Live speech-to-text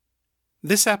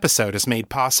This episode is made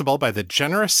possible by the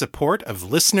generous support of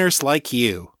listeners like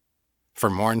you.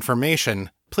 For more information,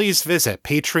 please visit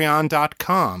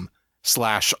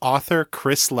patreon.com/author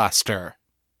Chris Lester.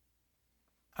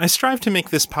 I strive to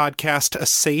make this podcast a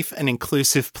safe and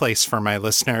inclusive place for my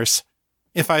listeners.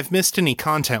 If I've missed any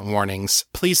content warnings,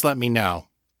 please let me know.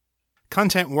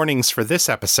 Content warnings for this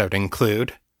episode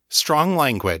include strong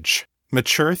language,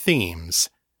 mature themes,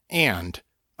 and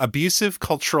abusive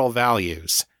cultural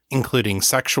values, including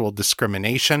sexual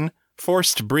discrimination,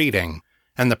 forced breeding,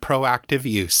 and the proactive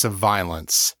use of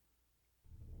violence.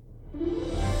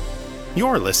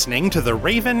 You're listening to The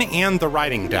Raven and the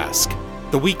Writing Desk,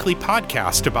 the weekly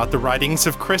podcast about the writings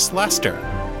of Chris Lester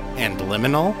and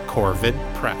Liminal Corvid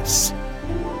Press.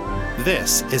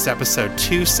 This is episode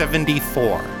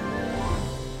 274.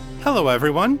 Hello,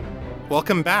 everyone.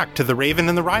 Welcome back to The Raven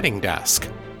and the Writing Desk.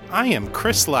 I am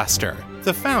Chris Lester,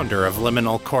 the founder of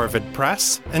Liminal Corvid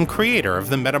Press and creator of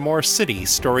the Metamor City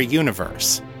story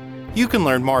universe. You can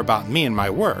learn more about me and my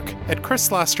work at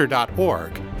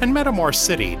chrislester.org and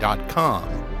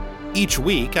metamorcity.com. Each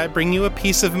week, I bring you a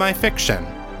piece of my fiction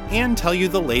and tell you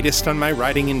the latest on my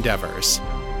writing endeavors.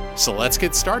 So let's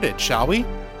get started, shall we?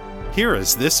 Here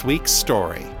is this week's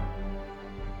story.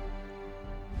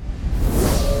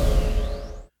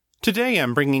 Today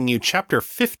I'm bringing you Chapter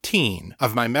 15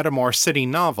 of my Metamor City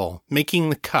novel, Making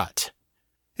the Cut.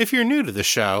 If you're new to the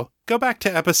show, go back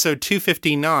to episode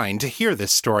 259 to hear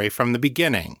this story from the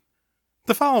beginning.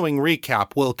 The following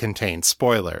recap will contain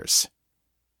spoilers.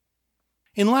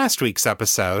 In last week's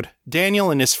episode,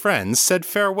 Daniel and his friends said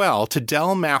farewell to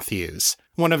Dell Matthews,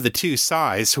 one of the two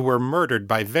Psys who were murdered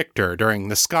by Victor during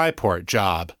the Skyport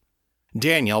job.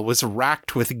 Daniel was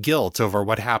racked with guilt over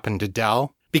what happened to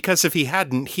Dell, because if he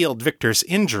hadn't healed Victor's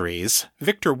injuries,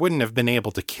 Victor wouldn't have been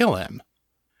able to kill him.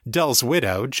 Dell's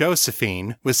widow,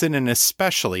 Josephine, was in an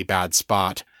especially bad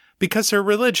spot, because her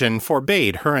religion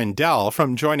forbade her and Dell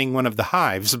from joining one of the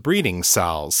Hive's breeding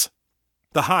cells.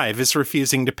 The Hive is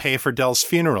refusing to pay for Dell's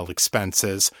funeral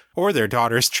expenses or their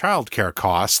daughter's childcare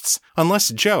costs unless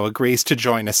Joe agrees to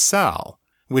join a cell,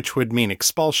 which would mean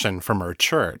expulsion from her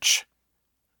church.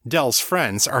 Dell's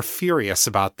friends are furious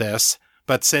about this,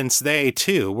 but since they,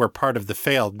 too, were part of the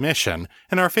failed mission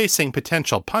and are facing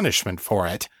potential punishment for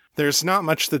it, there's not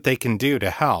much that they can do to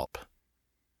help.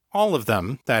 All of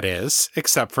them, that is,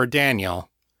 except for Daniel.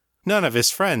 None of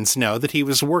his friends know that he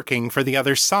was working for the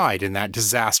other side in that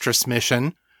disastrous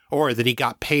mission, or that he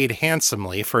got paid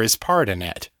handsomely for his part in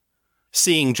it.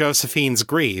 Seeing Josephine's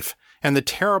grief and the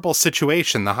terrible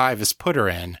situation the Hive has put her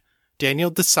in,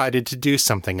 Daniel decided to do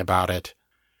something about it.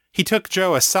 He took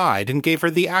Joe aside and gave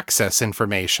her the access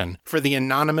information for the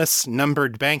anonymous,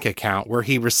 numbered bank account where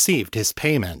he received his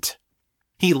payment.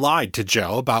 He lied to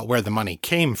Joe about where the money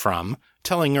came from,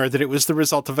 telling her that it was the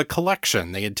result of a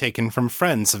collection they had taken from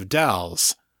friends of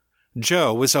Dell's.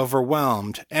 Joe was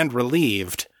overwhelmed and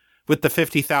relieved. With the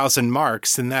 50,000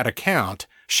 marks in that account,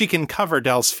 she can cover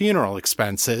Dell's funeral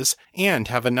expenses and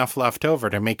have enough left over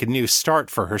to make a new start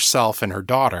for herself and her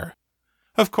daughter.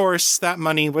 Of course, that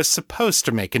money was supposed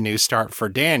to make a new start for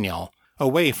Daniel,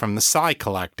 away from the Psy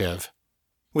Collective.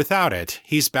 Without it,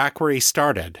 he's back where he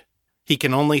started. He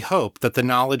can only hope that the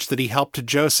knowledge that he helped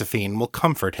Josephine will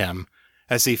comfort him,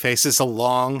 as he faces a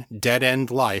long,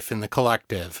 dead-end life in the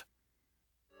Collective.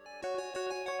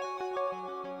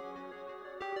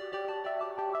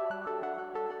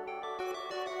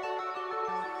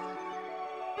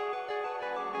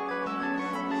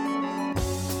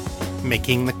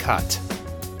 Making the Cut,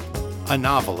 a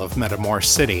novel of Metamor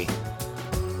City.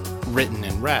 Written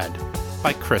and read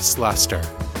by Chris Lester.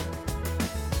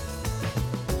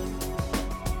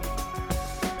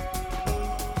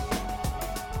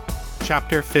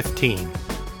 Chapter 15.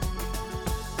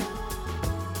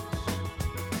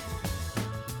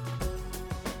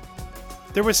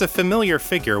 There was a familiar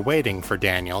figure waiting for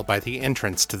Daniel by the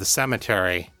entrance to the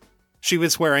cemetery. She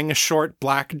was wearing a short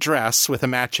black dress with a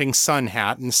matching sun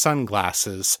hat and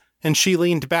sunglasses, and she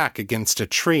leaned back against a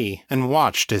tree and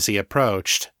watched as he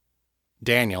approached.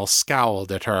 Daniel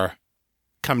scowled at her.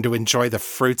 "Come to enjoy the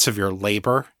fruits of your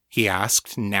labor?" he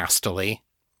asked nastily.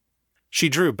 She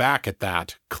drew back at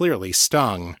that, clearly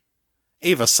stung.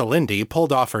 Ava Salindi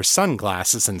pulled off her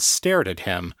sunglasses and stared at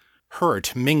him,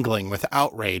 hurt mingling with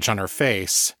outrage on her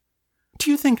face.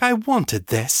 "Do you think I wanted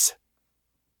this?"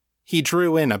 He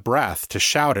drew in a breath to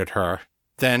shout at her,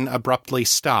 then abruptly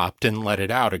stopped and let it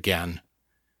out again.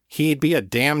 He'd be a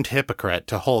damned hypocrite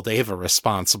to hold Ava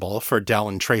responsible for Dell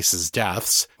and Trace's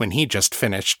deaths when he just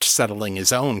finished settling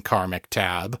his own karmic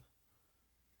tab.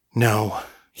 "No,"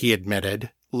 he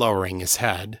admitted, lowering his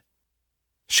head.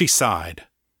 She sighed.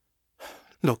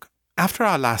 "Look, After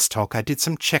our last talk, I did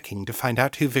some checking to find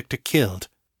out who Victor killed.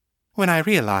 When I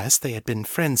realized they had been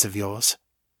friends of yours."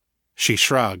 She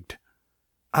shrugged.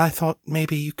 "I thought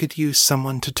maybe you could use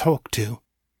someone to talk to.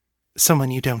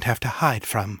 Someone you don't have to hide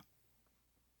from."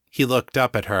 He looked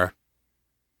up at her.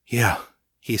 "Yeah,"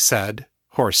 he said,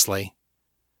 hoarsely.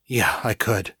 "Yeah, I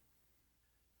could."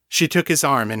 She took his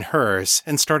arm in hers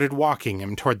and started walking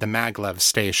him toward the maglev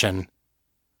station.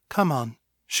 "Come on,"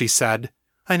 she said.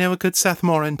 "I know a good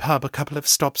Southmoreland pub a couple of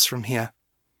stops from here.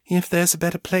 If there's a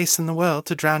better place in the world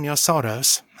to drown your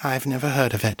sorrows, I've never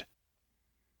heard of it."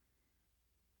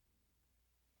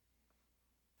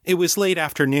 It was late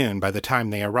afternoon by the time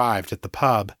they arrived at the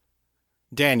pub.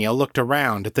 Daniel looked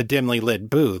around at the dimly lit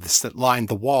booths that lined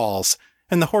the walls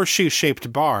and the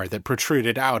horseshoe-shaped bar that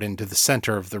protruded out into the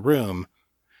center of the room.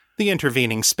 The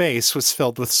intervening space was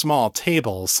filled with small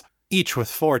tables, each with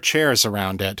 4 chairs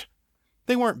around it.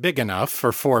 They weren't big enough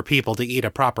for 4 people to eat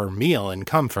a proper meal in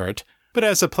comfort, but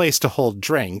as a place to hold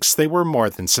drinks, they were more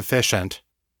than sufficient.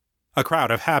 A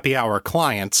crowd of happy-hour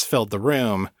clients filled the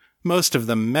room, most of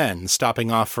them men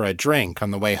stopping off for a drink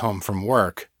on the way home from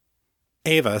work.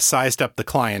 Ava sized up the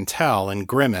clientele and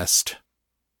grimaced.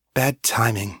 "Bad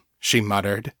timing," she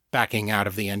muttered, backing out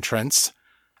of the entrance.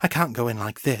 "I can't go in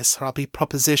like this, or I'll be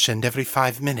propositioned every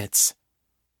 5 minutes."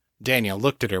 Daniel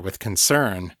looked at her with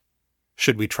concern.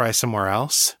 "Should we try somewhere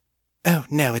else?" "Oh,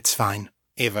 no, it's fine,"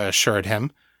 Ava assured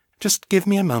him. "Just give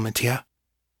me a moment here."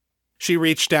 She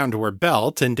reached down to her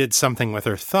belt and did something with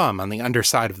her thumb on the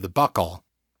underside of the buckle.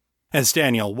 As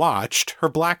Daniel watched, her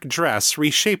black dress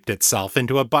reshaped itself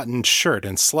into a buttoned shirt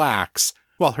and slacks,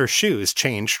 while her shoes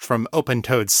changed from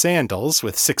open-toed sandals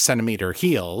with 6-centimeter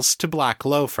heels to black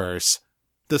loafers.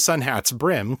 The sun hat's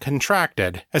brim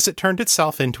contracted as it turned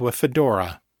itself into a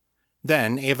fedora.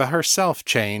 Then Ava herself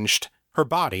changed, her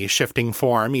body shifting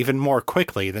form even more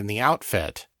quickly than the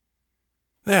outfit.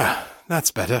 "There,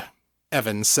 that's better,"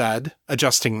 Evan said,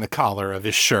 adjusting the collar of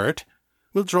his shirt.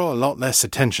 "We'll draw a lot less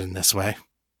attention this way."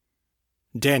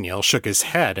 Daniel shook his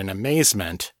head in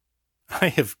amazement. "I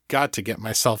have got to get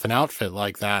myself an outfit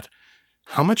like that.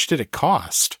 How much did it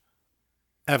cost?"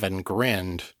 Evan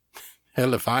grinned.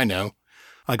 "Hell if I know.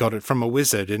 I got it from a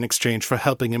wizard in exchange for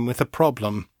helping him with a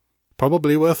problem.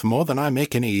 Probably worth more than I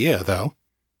make in a year, though."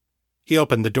 He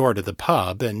opened the door to the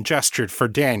pub and gestured for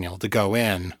Daniel to go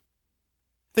in.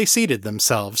 They seated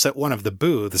themselves at one of the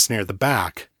booths near the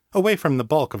back, away from the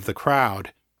bulk of the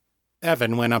crowd.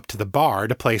 Evan went up to the bar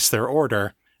to place their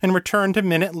order, and returned a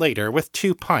minute later with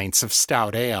 2 pints of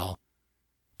stout ale.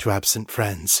 "To absent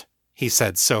friends," he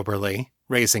said soberly,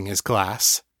 raising his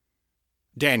glass.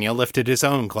 Daniel lifted his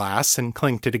own glass and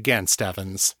clinked it against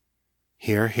Evan's.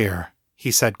 "Here, here,"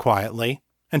 he said quietly,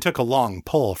 and took a long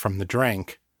pull from the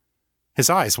drink. His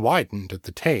eyes widened at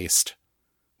the taste.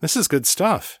 "This is good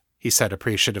stuff," he said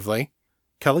appreciatively.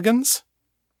 "Kelligan's?"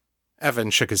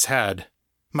 Evan shook his head.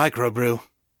 "Microbrew.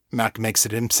 Mac makes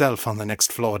it himself on the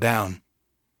next floor down."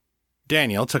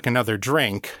 Daniel took another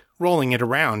drink, rolling it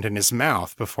around in his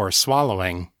mouth before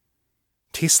swallowing.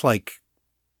 "Tastes like...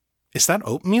 Is that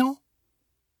oatmeal?"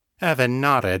 Evan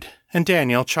nodded, and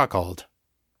Daniel chuckled.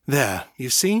 "There, you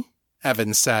see?"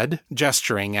 Evan said,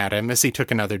 gesturing at him as he took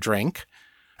another drink.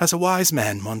 "As a wise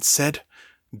man once said,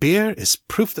 beer is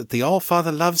proof that the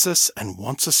All-Father loves us and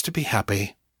wants us to be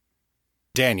happy."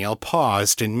 Daniel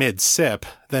paused in mid-sip,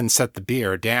 then set the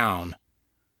beer down.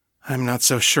 "I'm not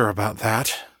so sure about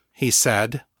that," he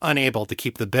said, unable to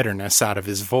keep the bitterness out of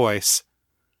his voice.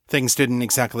 "Things didn't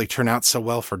exactly turn out so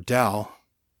well for Dell.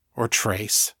 Or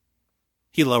Trace."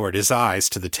 He lowered his eyes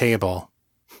to the table.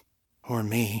 "Or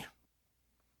me."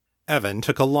 Evan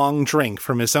took a long drink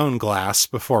from his own glass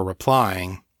before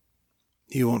replying.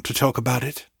 "You want to talk about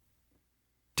it?"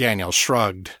 Daniel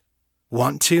shrugged.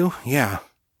 "Want to? Yeah.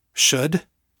 Should?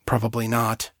 Probably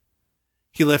not."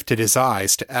 He lifted his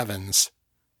eyes to Evan's.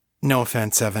 "No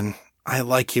offense, Evan. I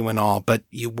like you and all, but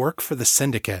you work for the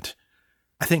Syndicate.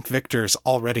 I think Victor's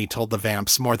already told the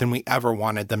Vamps more than we ever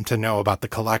wanted them to know about the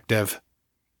Collective."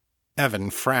 Evan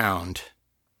frowned.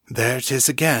 "There it is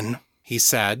again," he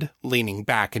said, leaning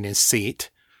back in his seat.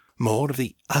 "More of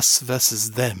the us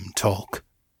versus them talk."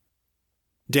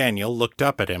 Daniel looked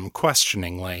up at him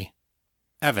questioningly.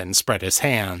 Evan spread his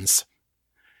hands.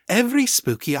 "Every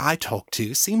spooky I talk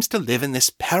to seems to live in this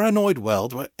paranoid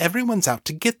world where everyone's out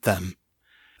to get them.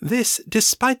 This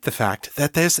despite the fact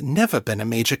that there's never been a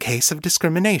major case of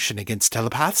discrimination against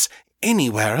telepaths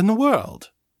anywhere in the world."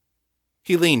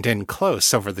 He leaned in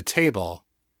close over the table.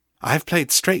 "I've played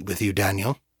straight with you,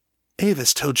 Daniel.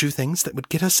 Ava's told you things that would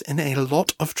get us in a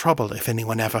lot of trouble if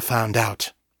anyone ever found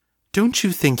out. Don't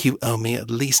you think you owe me at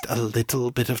least a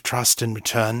little bit of trust in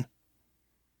return?"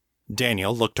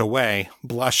 Daniel looked away,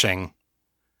 blushing.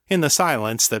 In the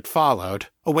silence that followed,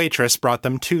 a waitress brought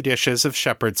them 2 dishes of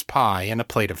shepherd's pie and a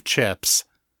plate of chips.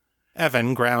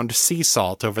 Evan ground sea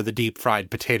salt over the deep-fried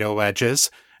potato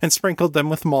wedges and sprinkled them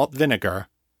with malt vinegar,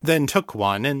 then took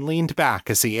one and leaned back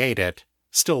as he ate it,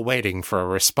 still waiting for a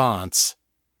response.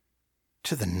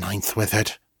 To the 9th with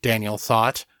it, Daniel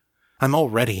thought. I'm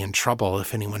already in trouble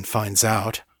if anyone finds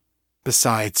out.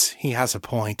 Besides, he has a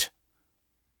point.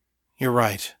 You're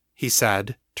right, he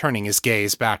said, turning his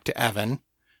gaze back to Evan.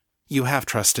 You have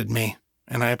trusted me,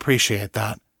 and I appreciate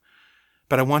that.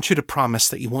 But I want you to promise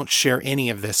that you won't share any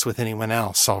of this with anyone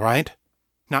else, all right?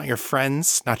 Not your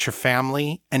friends, not your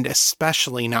family, and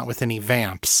especially not with any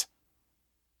vamps.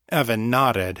 Evan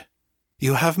nodded.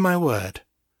 You have my word.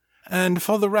 And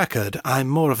for the record, I'm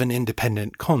more of an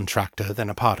independent contractor than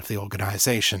a part of the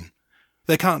organization.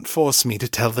 They can't force me to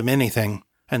tell them anything,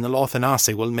 and the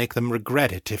Lothanasi will make them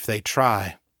regret it if they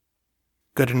try.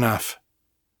 Good enough.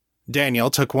 Daniel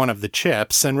took one of the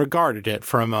chips and regarded it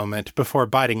for a moment before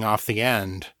biting off the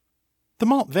end. The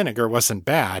malt vinegar wasn't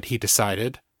bad, he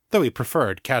decided, though he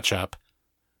preferred ketchup.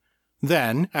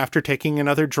 Then, after taking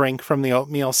another drink from the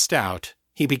oatmeal stout,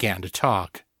 he began to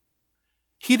talk.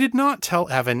 He did not tell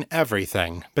Evan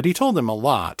everything, but he told him a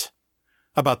lot.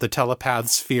 About the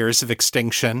telepath's fears of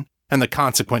extinction and the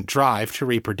consequent drive to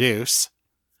reproduce.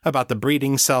 About the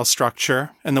breeding cell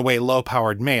structure and the way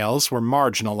low-powered males were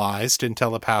marginalized in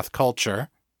telepath culture.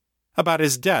 About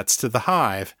his debts to the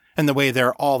Hive and the way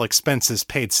their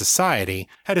all-expenses-paid society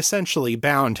had essentially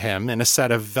bound him in a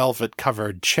set of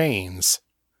velvet-covered chains.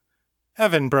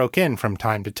 Evan broke in from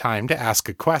time to time to ask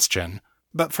a question,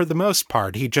 but for the most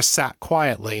part he just sat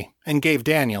quietly and gave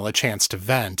Daniel a chance to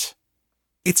vent.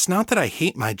 It's not that I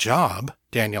hate my job,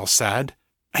 Daniel said.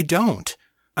 I don't.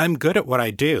 I'm good at what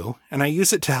I do, and I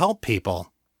use it to help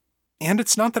people. And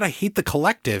it's not that I hate the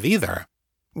collective either.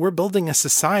 We're building a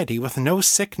society with no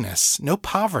sickness, no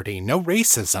poverty, no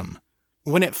racism.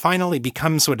 When it finally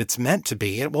becomes what it's meant to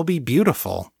be, it will be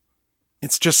beautiful.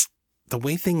 It's just the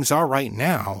way things are right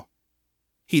now.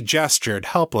 He gestured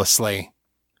helplessly.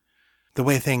 The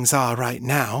way things are right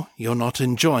now, you're not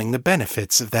enjoying the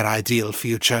benefits of that ideal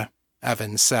future,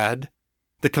 Evan said.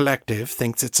 The collective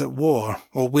thinks it's at war,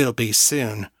 or will be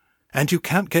soon, and you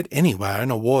can't get anywhere in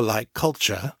a warlike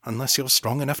culture unless you're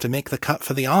strong enough to make the cut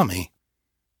for the army.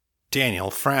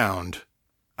 Daniel frowned.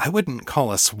 I wouldn't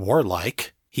call us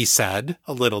warlike, he said,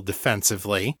 a little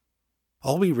defensively.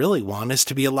 All we really want is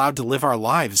to be allowed to live our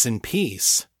lives in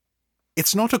peace.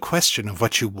 It's not a question of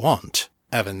what you want,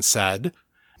 Evan said.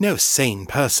 No sane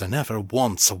person ever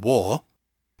wants a war.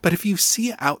 But if you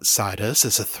see outsiders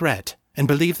as a threat and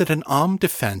believe that an armed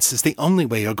defense is the only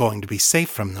way you're going to be safe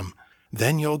from them,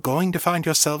 then you're going to find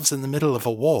yourselves in the middle of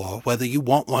a war whether you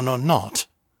want one or not.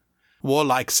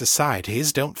 Warlike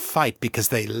societies don't fight because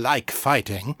they like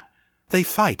fighting. They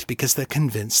fight because they're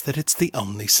convinced that it's the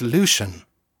only solution.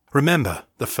 Remember,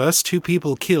 the first 2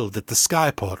 people killed at the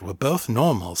skyport were both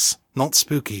normals, not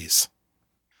spookies.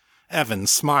 Evan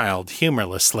smiled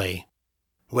humorlessly.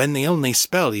 When the only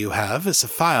spell you have is a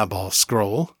fireball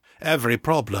scroll, every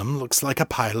problem looks like a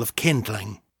pile of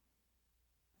kindling.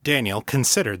 Daniel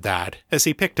considered that as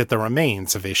he picked at the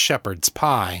remains of his shepherd's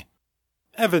pie.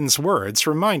 Evan's words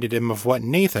reminded him of what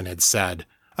Nathan had said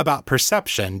about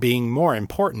perception being more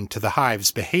important to the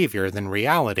Hive's behavior than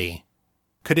reality.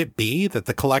 Could it be that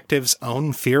the collective's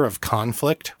own fear of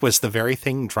conflict was the very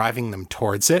thing driving them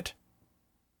towards it?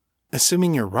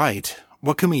 Assuming you're right,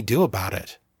 what can we do about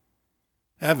it?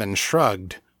 Evan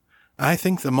shrugged. I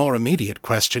think the more immediate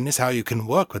question is how you can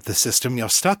work with the system you're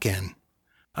stuck in.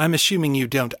 I'm assuming you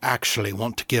don't actually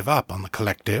want to give up on the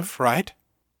collective, right?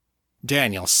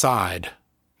 Daniel sighed.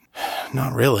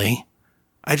 Not really.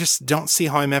 I just don't see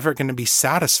how I'm ever going to be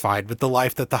satisfied with the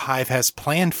life that the Hive has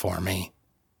planned for me.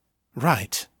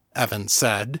 Right, Evan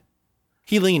said.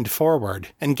 He leaned forward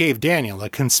and gave Daniel a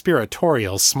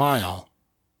conspiratorial smile.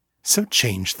 So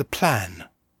change the plan.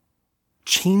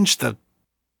 Change the...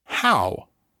 How?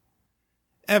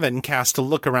 Evan cast a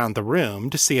look around the room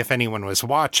to see if anyone was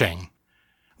watching.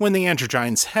 When the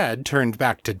androgyne's head turned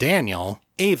back to Daniel,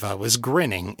 Ava was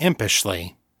grinning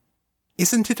impishly.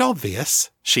 Isn't it obvious?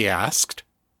 She asked.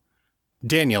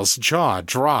 Daniel's jaw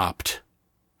dropped.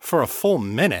 For a full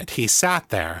minute he sat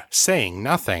there, saying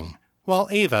nothing, while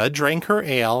Ava drank her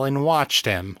ale and watched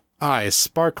him, eyes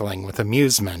sparkling with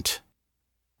amusement.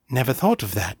 Never thought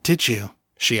of that, did you?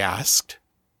 She asked.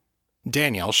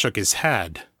 Daniel shook his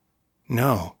head.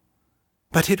 No.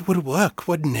 But it would work,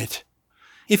 wouldn't it?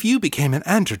 If you became an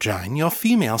androgyne, your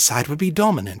female side would be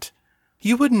dominant.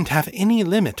 You wouldn't have any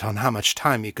limit on how much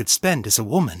time you could spend as a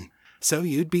woman, so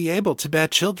you'd be able to bear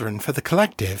children for the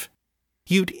collective.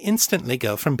 You'd instantly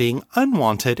go from being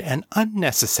unwanted and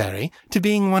unnecessary to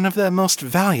being one of their most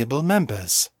valuable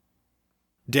members."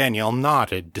 Daniel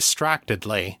nodded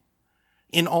distractedly.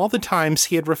 In all the times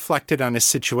he had reflected on his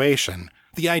situation,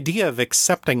 the idea of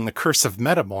accepting the curse of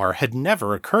Metamor had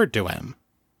never occurred to him.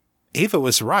 Ava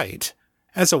was right.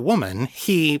 As a woman,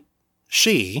 she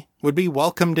would be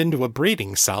welcomed into a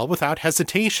breeding cell without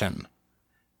hesitation.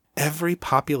 "Every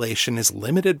population is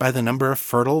limited by the number of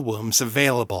fertile wombs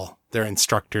available," their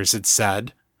instructors had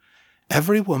said.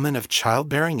 "Every woman of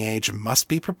childbearing age must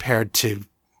be prepared to...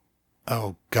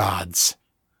 Oh, gods.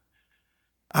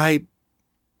 I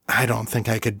don't think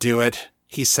I could do it,"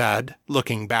 he said,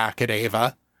 looking back at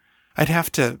Ava. "I'd have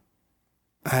to...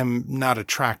 I'm not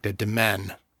attracted to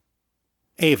men."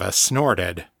 Ava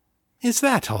snorted. "Is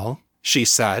that all?" she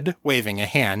said, waving a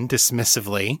hand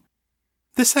dismissively.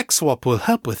 "The sex swap will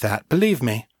help with that, believe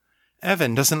me.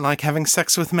 Evan doesn't like having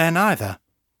sex with men either.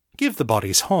 Give the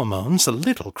body's hormones a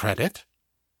little credit."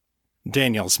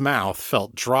 Daniel's mouth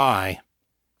felt dry.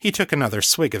 He took another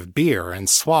swig of beer and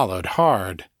swallowed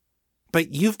hard.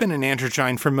 "But you've been an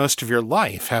androgyne for most of your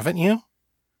life, haven't you?"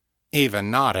 Ava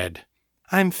nodded.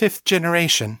 "I'm 5th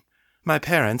generation. My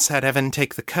parents had Evan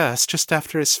take the curse just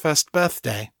after his first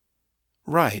birthday."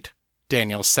 "Right,"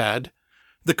 Daniel said.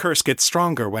 "The curse gets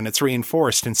stronger when it's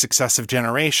reinforced in successive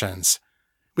generations.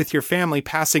 With your family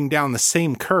passing down the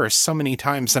same curse so many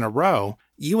times in a row,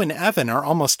 you and Evan are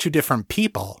almost two different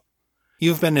people.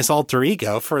 You've been his alter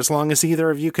ego for as long as either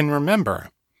of you can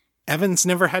remember. Evan's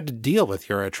never had to deal with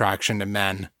your attraction to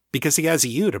men, because he has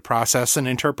you to process and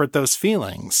interpret those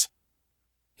feelings."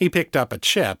 He picked up a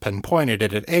chip and pointed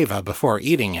it at Ava before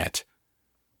eating it.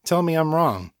 "Tell me I'm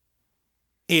wrong."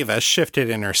 Ava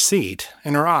shifted in her seat,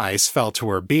 and her eyes fell to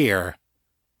her beer.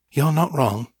 "You're not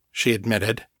wrong," she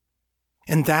admitted.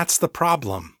 "And that's the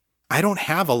problem. I don't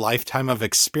have a lifetime of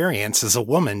experience as a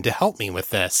woman to help me with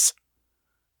this."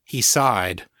 He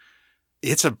sighed.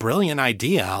 "It's a brilliant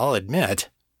idea, I'll admit,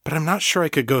 but I'm not sure I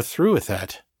could go through with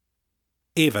it."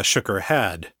 Ava shook her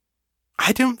head.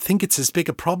 "I don't think it's as big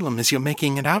a problem as you're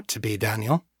making it out to be,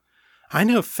 Daniel. I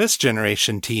know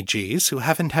 1st-generation TGs who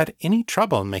haven't had any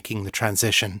trouble making the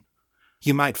transition.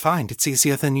 You might find it's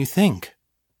easier than you think."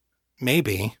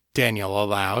 "Maybe," Daniel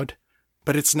allowed,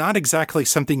 "but it's not exactly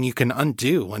something you can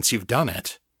undo once you've done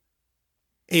it."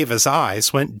 Ava's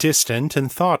eyes went distant and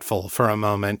thoughtful for a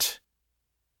moment.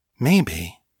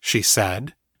 "Maybe," she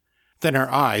said. Then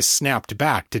her eyes snapped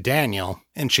back to Daniel,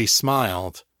 and she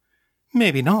smiled.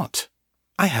 "Maybe not.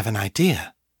 I have an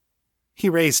idea." He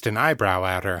raised an eyebrow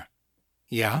at her.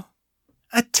 "Yeah?"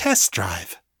 "A test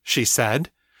drive," she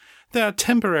said. "There are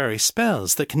temporary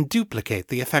spells that can duplicate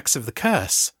the effects of the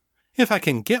curse. If I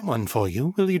can get one for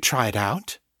you, will you try it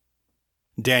out?"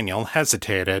 Daniel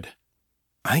hesitated.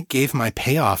 "I gave my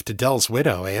payoff to Dell's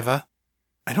widow, Ava.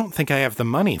 I don't think I have the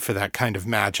money for that kind of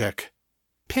magic."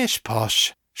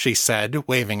 "Pish-posh," she said,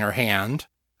 waving her hand.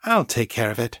 "I'll take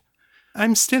care of it.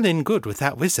 I'm still in good with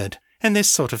that wizard, and this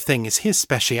sort of thing is his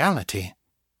speciality."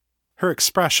 Her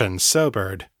expression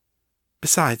sobered.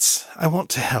 "Besides, I want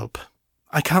to help.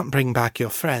 I can't bring back your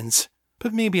friends,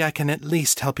 but maybe I can at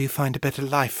least help you find a better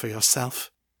life for yourself."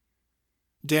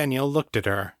 Daniel looked at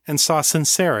her and saw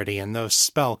sincerity in those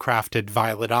spell-crafted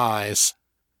violet eyes.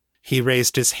 He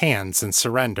raised his hands in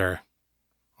surrender.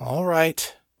 "All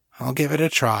right, I'll give it a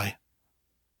try."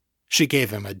 She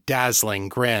gave him a dazzling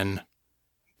grin.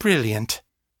 "Brilliant.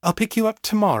 I'll pick you up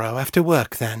tomorrow after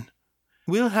work then.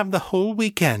 We'll have the whole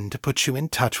weekend to put you in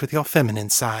touch with your feminine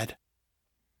side."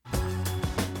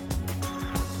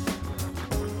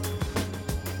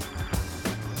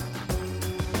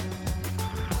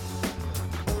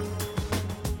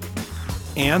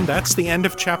 And that's the end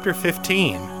of Chapter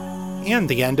 15, and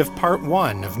the end of Part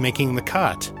 1 of Making the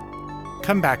Cut.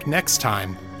 Come back next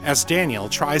time as Daniel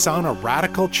tries on a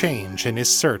radical change in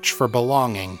his search for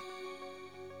belonging.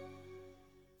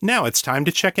 Now it's time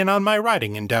to check in on my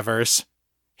writing endeavors.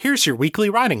 Here's your weekly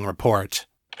writing report.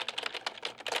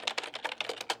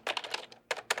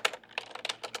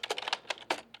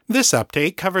 This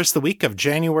update covers the week of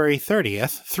January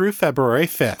 30th through February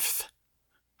 5th.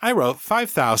 I wrote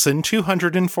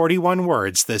 5,241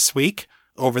 words this week,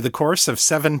 over the course of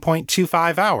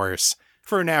 7.25 hours,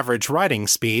 for an average writing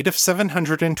speed of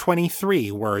 723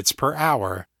 words per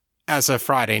hour. As of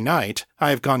Friday night,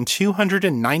 I have gone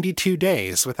 292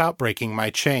 days without breaking my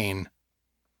chain.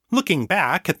 Looking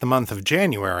back at the month of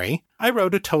January, I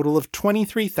wrote a total of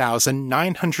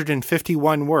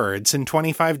 23,951 words in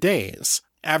 25 days,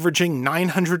 averaging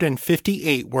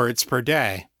 958 words per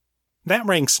day. That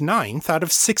ranks 9th out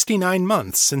of 69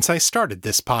 months since I started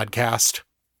this podcast.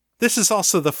 This is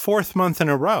also the 4th month in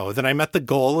a row that I met the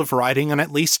goal of writing on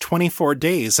at least 24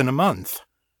 days in a month.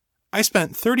 I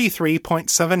spent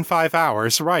 33.75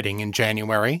 hours writing in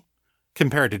January.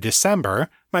 Compared to December,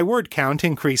 my word count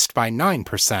increased by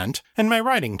 9%, and my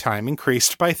writing time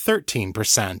increased by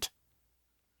 13%.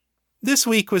 This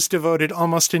week was devoted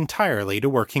almost entirely to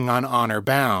working on Honor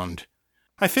Bound.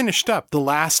 I finished up the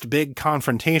last big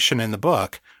confrontation in the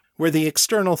book, where the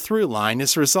external through line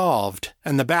is resolved,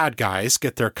 and the bad guys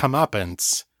get their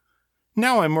comeuppance.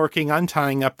 Now I'm working on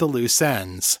tying up the loose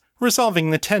ends,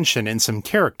 resolving the tension in some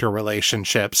character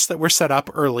relationships that were set up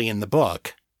early in the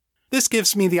book. This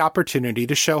gives me the opportunity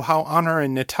to show how Honor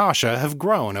and Natasha have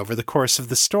grown over the course of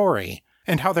the story,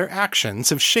 and how their actions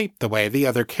have shaped the way the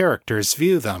other characters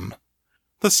view them.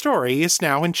 The story is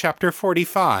now in Chapter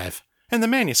 45, and the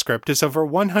manuscript is over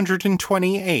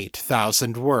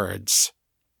 128,000 words.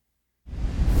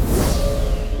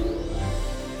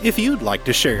 If you'd like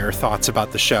to share your thoughts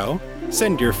about the show,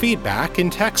 send your feedback in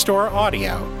text or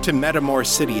audio to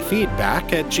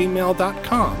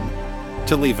metamorcityfeedback@gmail.com.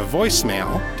 To leave a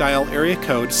voicemail, dial area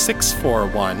code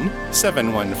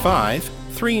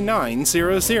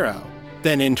 641-715-3900,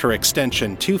 then enter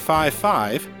extension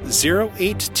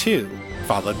 255082,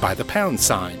 followed by the #.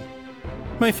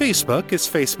 My Facebook is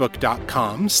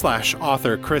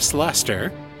facebook.com/author Chris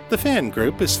Lester. The fan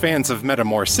group is Fans of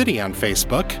Metamor City on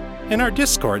Facebook, and our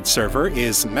Discord server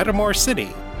is Metamor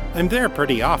City. I'm there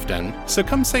pretty often, so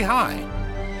come say hi.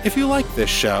 If you like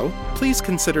this show, please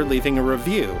consider leaving a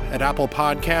review at Apple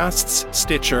Podcasts,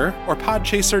 Stitcher, or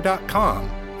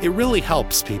Podchaser.com. It really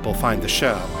helps people find the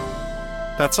show.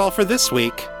 That's all for this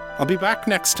week. I'll be back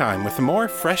next time with more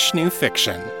fresh new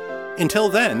fiction. Until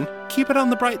then, keep it on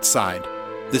the bright side.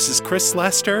 This is Chris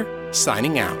Lester,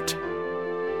 signing out.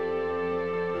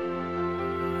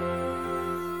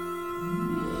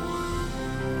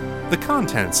 The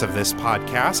contents of this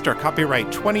podcast are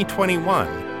copyright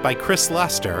 2021 by Chris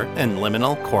Lester and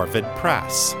Liminal Corvid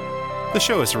Press. The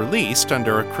show is released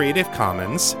under a Creative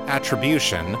Commons,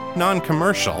 Attribution,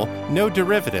 Non-Commercial, No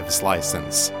Derivatives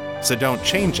license. So don't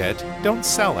change it, don't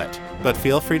sell it, but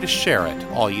feel free to share it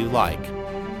all you like.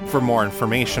 For more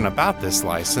information about this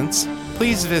license,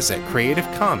 please visit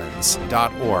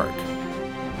creativecommons.org.